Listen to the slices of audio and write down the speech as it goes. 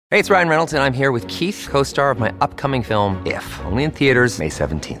Hey, it's Ryan Reynolds, and I'm here with Keith, co-star of my upcoming film, If, only in theaters May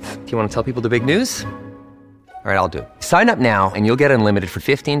 17th. Do you want to tell people the big news? All right, I'll do it. Sign up now and you'll get unlimited for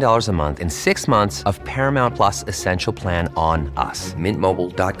 $15 a month and 6 months of Paramount Plus Essential Plan on us.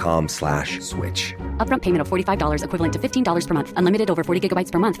 MintMobile.com/switch. Upfront payment of $45 equivalent to $15 per month. Unlimited over 40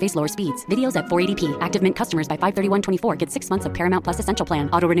 gigabytes per month. Face lower speeds. Videos at 480p. Active Mint customers by 531.24 get 6 months of Paramount Plus Essential Plan.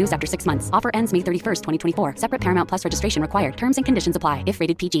 Auto renews after 6 months. Offer ends May 31st, 2024. Separate Paramount Plus registration required. Terms and conditions apply if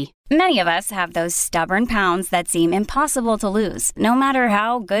rated PG. Many of us have those stubborn pounds that seem impossible to lose, no matter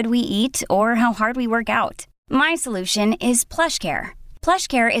how good we eat or how hard we work out. My solution is PlushCare.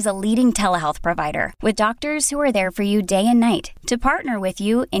 PlushCare is a leading telehealth provider with doctors who are there for you day and night to partner with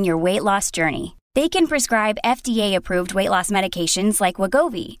you in your weight loss journey. They can prescribe FDA-approved weight loss medications like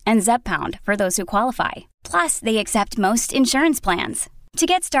Wegovy and Zepbound for those who qualify. Plus, they accept most insurance plans. To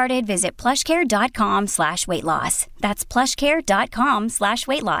get started, visit plushcare.com/weightloss. That's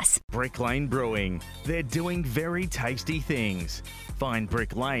plushcare.com/weightloss. Brick Lane Brewing. They're doing very tasty things. Find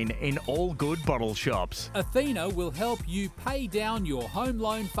Brick Lane in all good bottle shops. Athena will help you pay down your home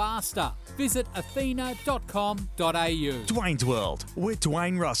loan faster. Visit athena.com.au. Dwayne's World with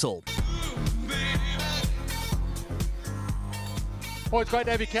Dwayne Russell. Well, it's great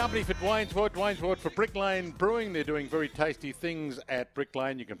to have your company for Dwayne's World for Brick Lane Brewing. They're doing very tasty things at Brick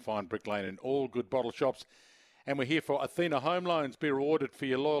Lane. You can find Brick Lane in all good bottle shops. And we're here for Athena Home Loans. Be rewarded for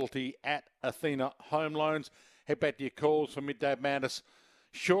your loyalty at Athena Home Loans. Head back to your calls for Midday Madness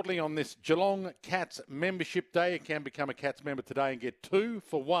shortly on this Geelong Cats membership day. You can become a Cats member today and get 2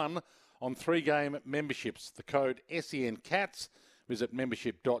 for 1 on 3-game memberships. The code SENCATS. Visit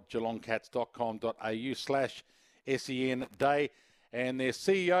membership.geelongcats.com.au/SEN day. And their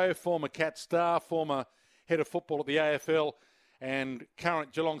CEO, former Cat star, former head of football at the AFL, and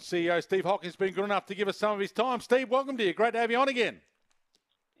current Geelong CEO, Steve Hocking, has been good enough to give us some of his time. Steve, welcome to you. Great to have you on again.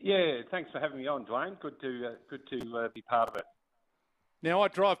 Yeah, thanks for having me on, Dwayne. Good to be part of it. Now, I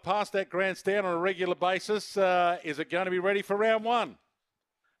drive past that grandstand on a regular basis. Is it going to be ready for round one?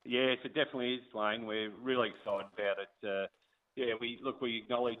 Yes, it definitely is, Dwayne. We're really excited about it. We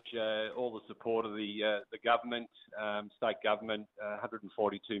acknowledge all the support of the government, state government,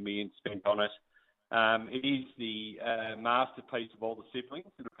 142 million spent on it. It is the masterpiece of all the siblings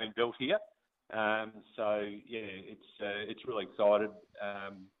that have been built here. It's really excited.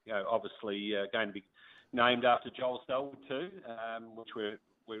 Obviously going to be named after Joel Selwood too, which we're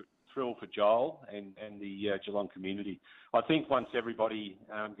thrilled for Joel and the Geelong community. I think once everybody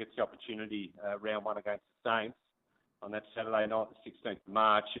gets the opportunity round one against the Saints on that Saturday night, the 16th of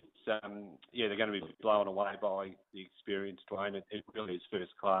March, they're going to be blown away by the experience, Dwayne. It really is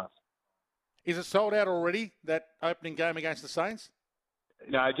first class. Is it sold out already, that opening game against the Saints?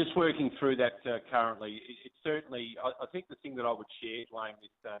 No, just working through that currently. It certainly, I think the thing that I would share, Dwayne,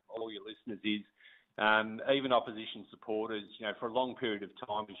 with all your listeners is even opposition supporters, for a long period of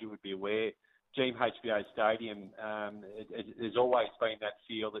time, as you would be aware, GMHBA Stadium, there's always been that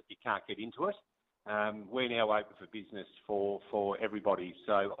feel that you can't get into it. We're now open for business for everybody.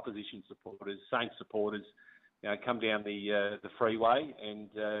 So opposition supporters, Saints supporters, come down the freeway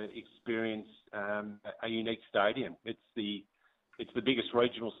and experience a unique stadium. It's the biggest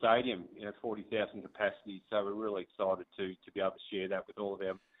regional stadium, 40,000 capacity. So we're really excited to be able to share that with all of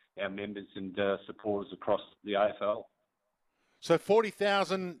our members and supporters across the AFL. So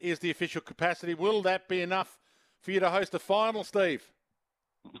 40,000 is the official capacity. Will that be enough for you to host a final, Steve?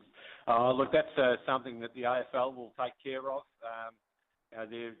 Look, that's something that the AFL will take care of.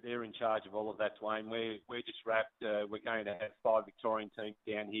 They're in charge of all of that, Dwayne. We're just wrapped. We're going to have 5 Victorian teams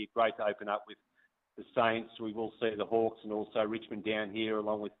down here. Great to open up with the Saints. We will see the Hawks and also Richmond down here,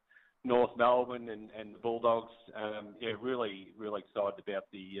 along with North Melbourne and the Bulldogs. Really, really excited about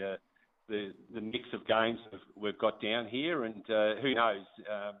the mix of games that we've got down here. And who knows,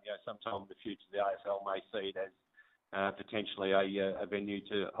 sometime in the future, the AFL may see it as potentially a venue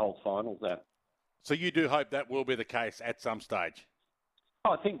to hold finals at. So you do hope that will be the case at some stage?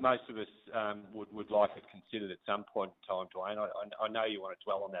 I think most of us would like it considered at some point in time, Dwayne. I know you want to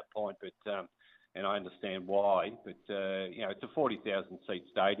dwell on that point, but and I understand why. But it's a 40,000 seat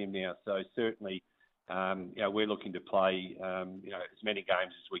stadium now, so certainly we're looking to play as many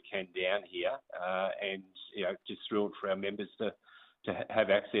games as we can down here, and just thrilled for our members to have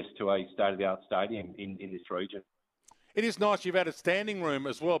access to a state-of-the-art stadium in this region. It is nice you've added standing room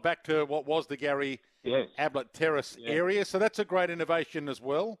as well, back to what was the Gary Ablett Terrace area. So that's a great innovation as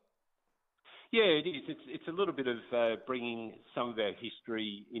well. Yeah, it is. It's a little bit of bringing some of our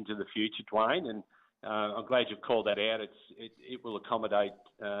history into the future, Dwayne, and I'm glad you've called that out. It will accommodate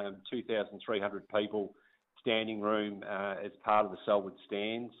 2,300 people standing room as part of the Selwood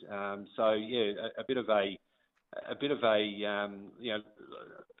stands. So yeah, a bit of a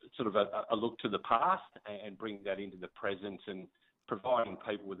sort of a look to the past and bring that into the present and providing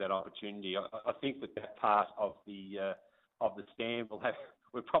people with that opportunity. I think that part of the stand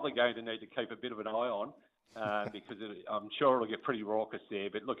we're probably going to need to keep a bit of an eye on because I'm sure it'll get pretty raucous there.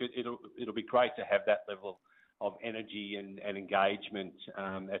 But look, it'll be great to have that level of energy and engagement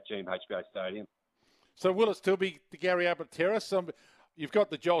at GMHBA Stadium. So will it still be the Gary Ablett Terrace? You've got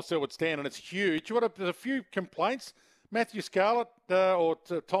the Joel Selwood stand and it's huge. There's a few complaints. Matthew Scarlett or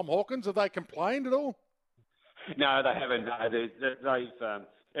Tom Hawkins, have they complained at all? No, they haven't. They've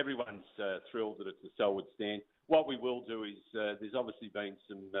everyone's thrilled that it's the Selwood stand. What we will do is there's obviously been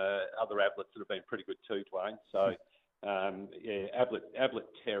some other Ablets that have been pretty good too, Dwayne. So Ablett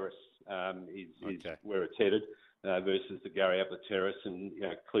Terrace is where it's headed versus the Gary Ablett Terrace, and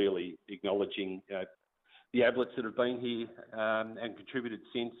clearly acknowledging the Ablets that have been here and contributed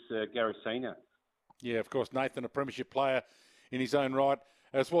since Gary Senior. Yeah, of course, Nathan, a premiership player in his own right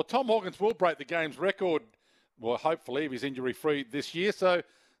as well. Tom Hawkins will break the game's record, well, hopefully, if he's injury-free this year. So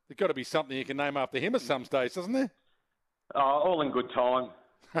there's got to be something you can name after him at some stage, doesn't there? All in good time,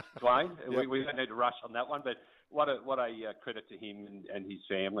 Dwayne. Yep. We don't need to rush on that one, but what a credit to him and his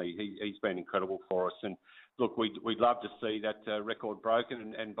family. He's been incredible for us. And look, we'd love to see that record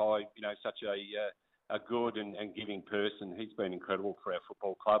broken, and by such a good and giving person. He's been incredible for our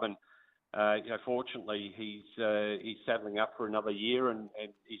football club, and fortunately he's saddling up for another year, and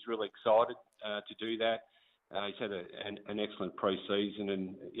he's really excited to do that. He's had an excellent pre-season,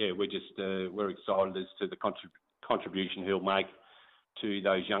 and we're excited as to the contribution he'll make to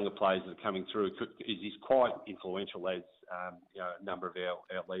those younger players that are coming through. He's quite influential, as a number of our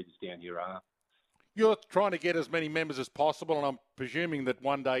leaders down here are. You're trying to get as many members as possible, and I'm presuming that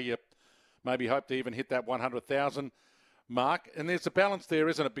one day you maybe hope to even hit that 100,000 mark. And there's a balance there,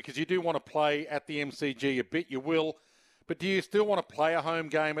 isn't it? Because you do want to play at the MCG a bit, you will. But do you still want to play a home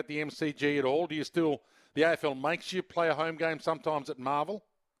game at the MCG at all? The AFL makes you play a home game sometimes at Marvel?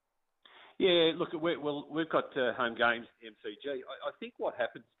 Yeah, look, we've got home games at the MCG. I think what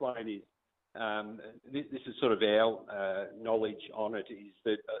happens, Blaine, is this is sort of our knowledge on it, is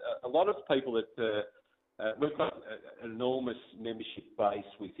that a lot of people that we've got an enormous membership base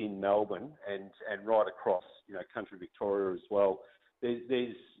within Melbourne and right across country Victoria as well.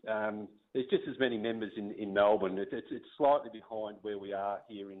 There's just as many members in Melbourne. It's slightly behind where we are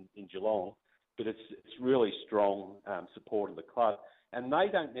here in Geelong, but it's really strong support of the club, and they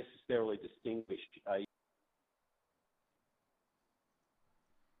don't necessarily distinguish a.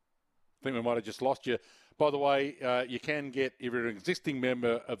 I think we might have just lost you. By the way, you can get, if you're an existing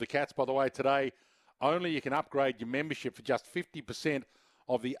member of the Cats, by the way, today only you can upgrade your membership for just 50%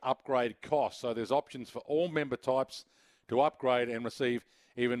 of the upgrade cost. So there's options for all member types to upgrade and receive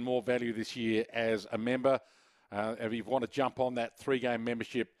even more value this year as a member. If you want to jump on that 3-game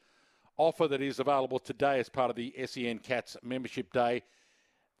membership offer that is available today as part of the SEN Cats membership day,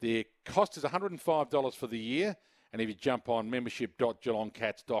 the cost is $105 for the year. And if you jump on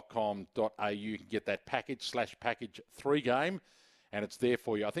membership.geelongcats.com.au, you can get that package 3-game, and it's there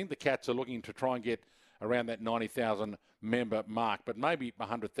for you. I think the Cats are looking to try and get around that 90,000 member mark, but maybe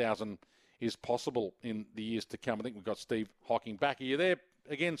 100,000 is possible in the years to come. I think we've got Steve Hocking back. Are you there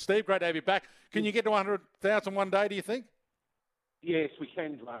again, Steve? Great to have you back. Can you get to 100,000 one day, do you think? Yes, we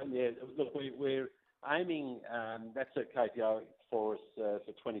can, Dwayne. Yeah, look, we're aiming, that's a KPI for us for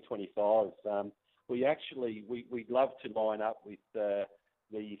 2025. We'd love to line up with the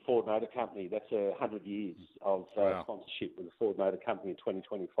Ford Motor Company. That's 100 years of sponsorship with the Ford Motor Company in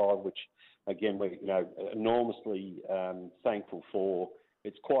 2025, which, again, we're enormously thankful for.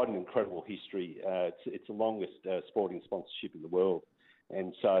 It's quite an incredible history. It's the longest sporting sponsorship in the world.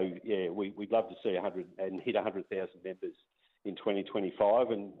 And so, yeah, we'd love to see 100 and hit 100,000 members in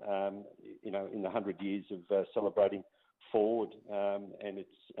 2025 and, in the 100 years of celebrating Ford and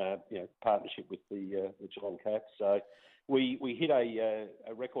its partnership with the Geelong Cats. So we hit a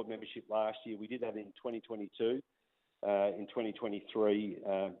record membership last year. We did that in 2022. In 2023,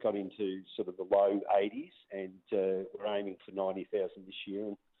 got into sort of the low 80s, and we're aiming for 90,000 this year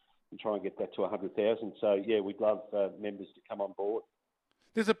and try and get that to 100,000. So, yeah, we'd love members to come on board.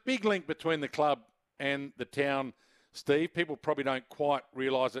 There's a big link between the club and the town, Steve. People probably don't quite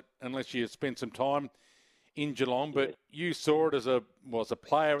realise it unless you spend some time in Geelong, but you saw it as a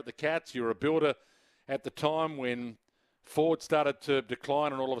player at the Cats. You were a builder at the time when Ford started to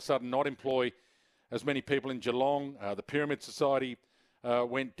decline and all of a sudden not employ as many people in Geelong. The Pyramid Society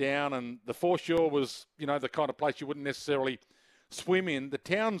went down, and the foreshore was, the kind of place you wouldn't necessarily swim in. The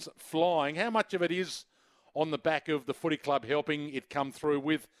town's flying. How much of it is on the back of the footy club helping it come through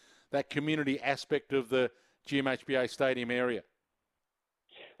with that community aspect of the GMHBA Stadium area?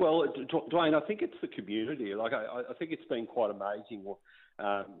 Well, Dwayne, I think it's the community. Like I think it's been quite amazing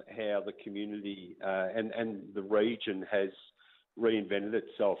how the community and the region has reinvented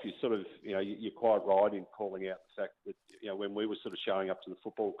itself. You sort of, you're quite right in calling out the fact that, when we were sort of showing up to the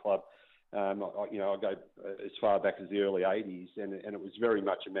football club, I go as far back as the early 80s, and it was very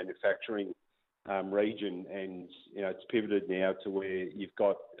much a manufacturing region, and it's pivoted now to where you've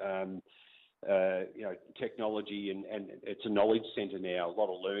got technology and it's a knowledge centre now. A lot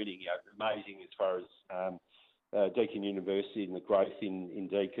of learning, amazing as far as Deakin University and the growth in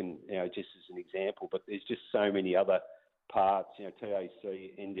Deakin, just as an example. But there's just so many other parts, TAC,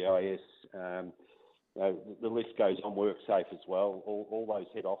 NDIS. The list goes on. WorkSafe as well. All those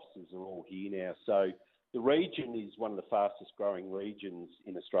head offices are all here now. So the region is one of the fastest growing regions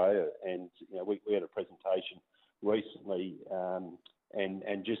in Australia, and we had a presentation recently,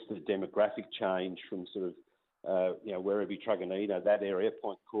 and just the demographic change from sort of Werribee, Truganina, that area,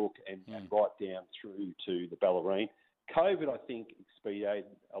 Point Cook, and right down through to the Bellarine. COVID, I think, expedited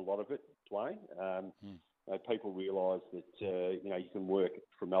a lot of it, Dwayne. People realise that you can work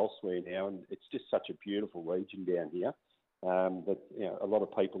from elsewhere now, and it's just such a beautiful region down here that a lot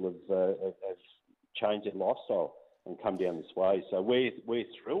of people have changed their lifestyle and come down this way. So we're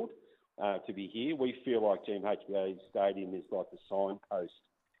thrilled to be here. We feel like GMHBA Stadium is like the signpost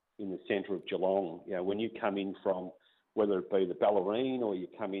in the centre of Geelong. When you come in from, whether it be the Bellarine or you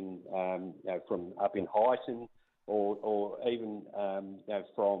come in from up in Highton, or even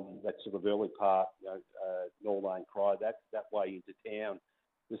from that sort of early part, Norlane Cry, that way into town,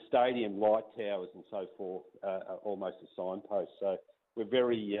 the stadium, light towers and so forth are almost a signpost. So we're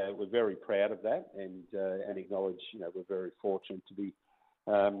very proud of that, and acknowledge we're very fortunate to be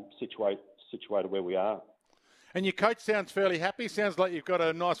situated where we are. And your coach sounds fairly happy. Sounds like you've got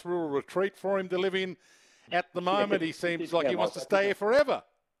a nice rural retreat for him to live in at the moment. He seems like he wants to stay here forever.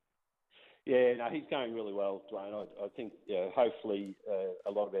 Yeah, no, he's going really well, Dwayne. I think hopefully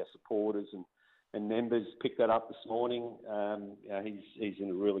a lot of our supporters and members picked that up this morning. He's in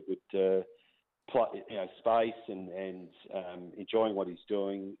a really good space and enjoying what he's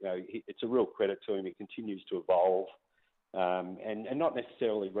doing. It's a real credit to him. He continues to evolve and not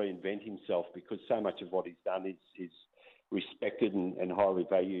necessarily reinvent himself, because so much of what he's done is respected and highly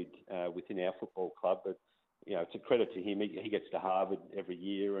valued within our football club. But it's a credit to him. He gets to Harvard every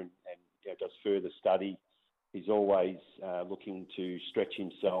year and does further study. He's always looking to stretch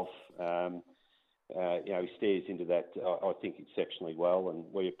himself. He stares into that, I think, exceptionally well, and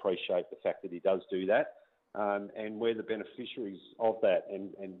we appreciate the fact that he does do that. And we're the beneficiaries of that,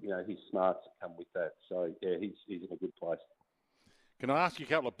 and his smarts come with that. So, he's in a good place. Can I ask you a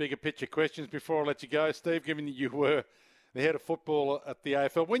couple of bigger picture questions before I let you go, Steve, given that you were the head of football at the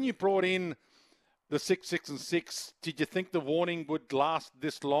AFL? When you brought in the 6, 6 and 6, did you think the warning would last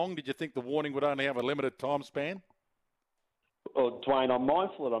this long? Did you think the warning would only have a limited time span? Well, Dwayne, I'm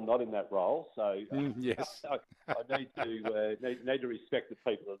mindful that I'm not in that role, so yes, I need to respect the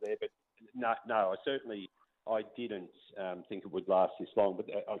people that are there. But no, I didn't think it would last this long. But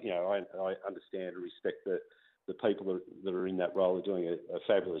I understand and respect the people that are in that role are doing a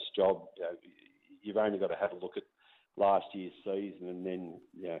fabulous job. You've only got to have a look at last year's season, and then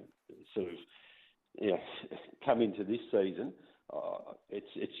sort of come into this season.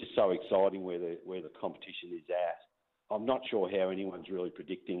 It's just so exciting where the competition is at. I'm not sure how anyone's really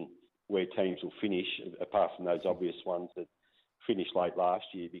predicting where teams will finish, apart from those obvious ones that finished late last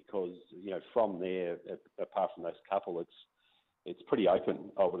year, because from there, apart from those couple, it's pretty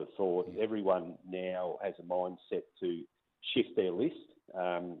open. I would have thought everyone now has a mindset to shift their list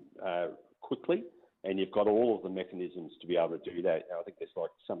quickly, and you've got all of the mechanisms to be able to do that. I think there's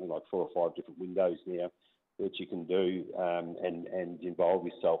something like 4 or 5 different windows now that you can do and involve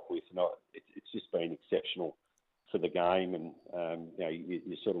yourself with. And it's just been exceptional for the game, and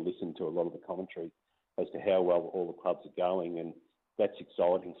you sort of listen to a lot of the commentary as to how well all the clubs are going, and that's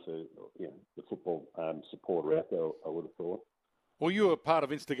exciting for the football supporter out there, I would have thought. Well, you were part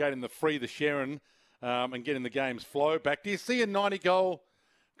of instigating the Free the Sharon and getting the game's flow back. Do you see a 90-goal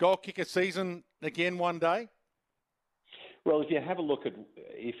kicker season again one day? Well, if you have a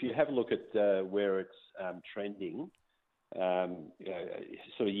look at where it's trending,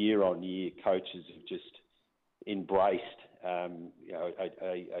 sort of year on year, coaches have just embraced a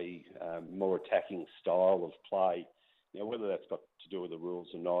more attacking style of play. Whether that's got to do with the rules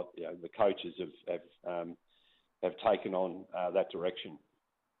or not, the coaches have taken on that direction.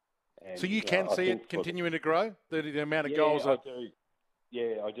 And, so you can see it continuing to grow, the amount of goals. I do.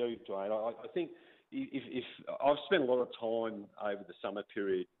 Yeah, I do, Dwayne. I think if I've spent a lot of time over the summer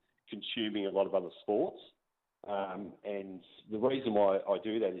period consuming a lot of other sports, and the reason why I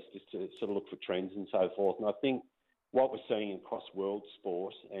do that is just to sort of look for trends and so forth. And I think what we're seeing across world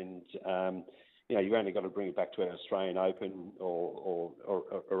sport, and you've only got to bring it back to our Australian Open or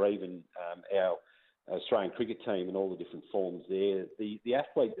even our Australian cricket team and all the different forms there. The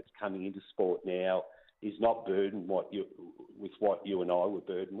athlete that's coming into sport now is not burdened with what you and I were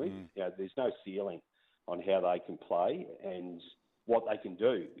burdened with. There's no ceiling on how they can play and what they can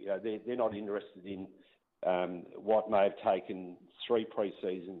do. They're not interested in what may have taken 3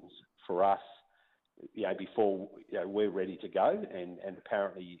 pre-seasons for us, before we're ready to go. And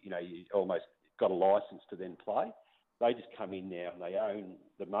apparently, you almost got a license to then play. They just come in now and they own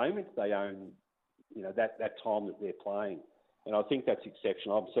the moment. They own, that time that they're playing. And I think that's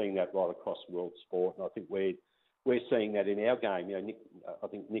exceptional. I'm seeing that right across world sport, and I think we're seeing that in our game. I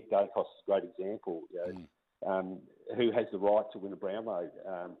think Nick Dacos is a great example. Who has the right to win a Brownlow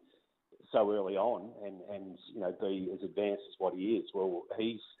so early on, and be as advanced as what he is. Well,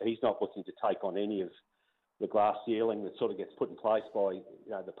 he's not looking to take on any of the glass ceiling that sort of gets put in place by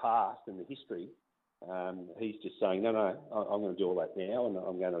the past and the history. He's just saying, no, I'm going to do all that now, and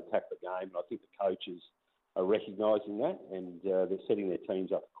I'm going to attack the game. And I think the coaches are recognising that, and they're setting their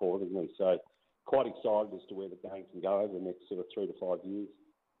teams up accordingly. So quite excited as to where the game can go over the next sort of 3 to 5 years.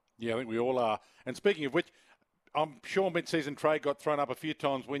 Yeah, I think we all are. And speaking of which, I'm sure mid-season trade got thrown up a few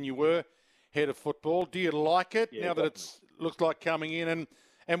times when you were head of football. Do you like it now that it looks like coming in?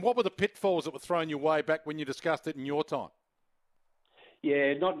 And what were the pitfalls that were thrown your way back when you discussed it in your time?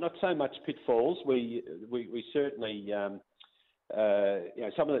 Yeah, not so much pitfalls. We certainly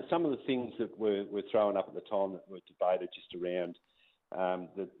some of the things that were thrown up at the time that were debated just around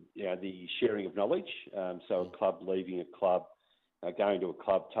the sharing of knowledge. So a club leaving a club, going to a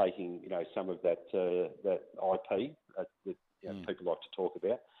club, taking some of that IP that people like to talk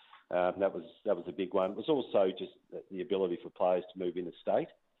about. That was a big one. It was also just the ability for players to move interstate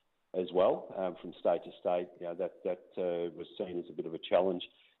as well, from state to state. That was seen as a bit of a challenge.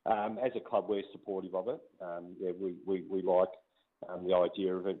 As a club, we're supportive of it. We like the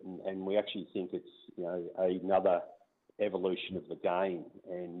idea of it, and we actually think it's another evolution of the game,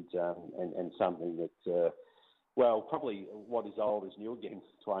 and something that probably what is old is new again,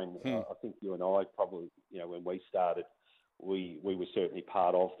 Twain. I think you and I probably when we started, we were certainly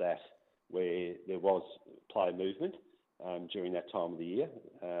part of that, where there was player movement during that time of the year,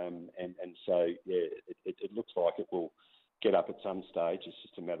 and so it looks like it will get up at some stage. It's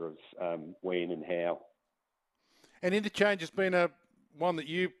just a matter of when and how. And interchange has been one that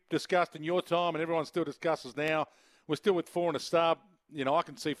you discussed in your time, and everyone still discusses now. We're still with 4 and a stub. I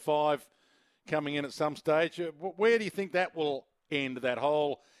can see 5 coming in at some stage. Where do you think that will end, that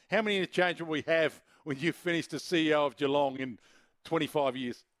whole? How many interchange will we have when you finish the CEO of Geelong in 25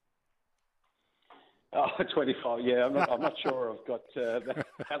 years? 25, yeah. I'm not sure I've got that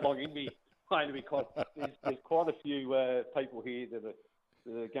long in me. There's quite a few people here that are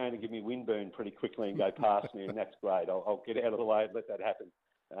going to give me windburn pretty quickly and go past me, and that's great. I'll get out of the way and let that happen.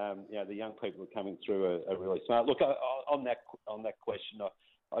 The young people are coming through are really smart. Look, on that question,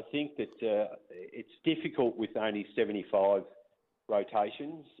 I think that it's difficult with only 75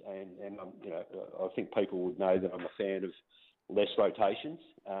 rotations, and I think people would know that I'm a fan of less rotations.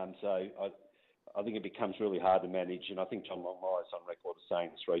 So I think it becomes really hard to manage, and I think John Longmire's on record as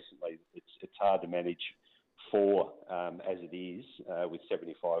saying this recently. It's hard to manage 4 as it is with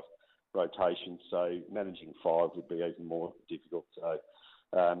 75 rotations. So managing 5 would be even more difficult. So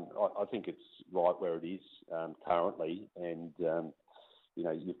I think it's right where it is currently, and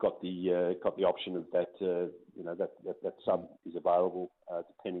you've got the option of that that sub is available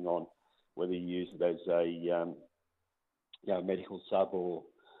depending on whether you use it as a medical sub or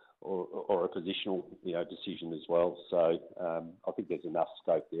a positional decision as well. So I think there's enough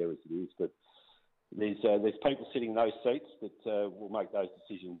scope there as it is, but there's people sitting in those seats that will make those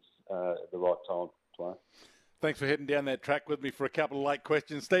decisions at the right time. Thanks for heading down that track with me for a couple of late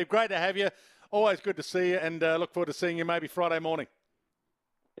questions, Steve. Great to have you. Always good to see you, and look forward to seeing you maybe Friday morning.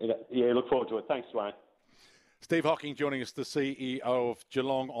 Yeah, look forward to it. Thanks, Dwayne. Steve Hocking joining us, the CEO of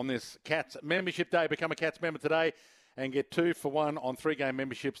Geelong, on this Cats Membership Day. Become a Cats member today and get 2 for 1 on 3-game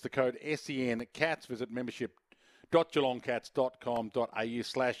memberships. The code SEN Cats. Visit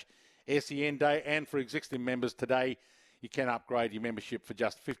membership.geelongcats.com.au/SEN Day. And for existing members today, you can upgrade your membership for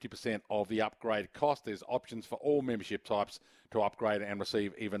just 50% of the upgrade cost. There's options for all membership types to upgrade and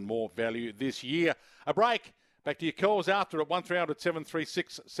receive even more value this year. A break. Back to your calls after at 1300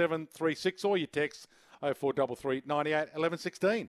 736 736 or your texts 0433 98 11 16.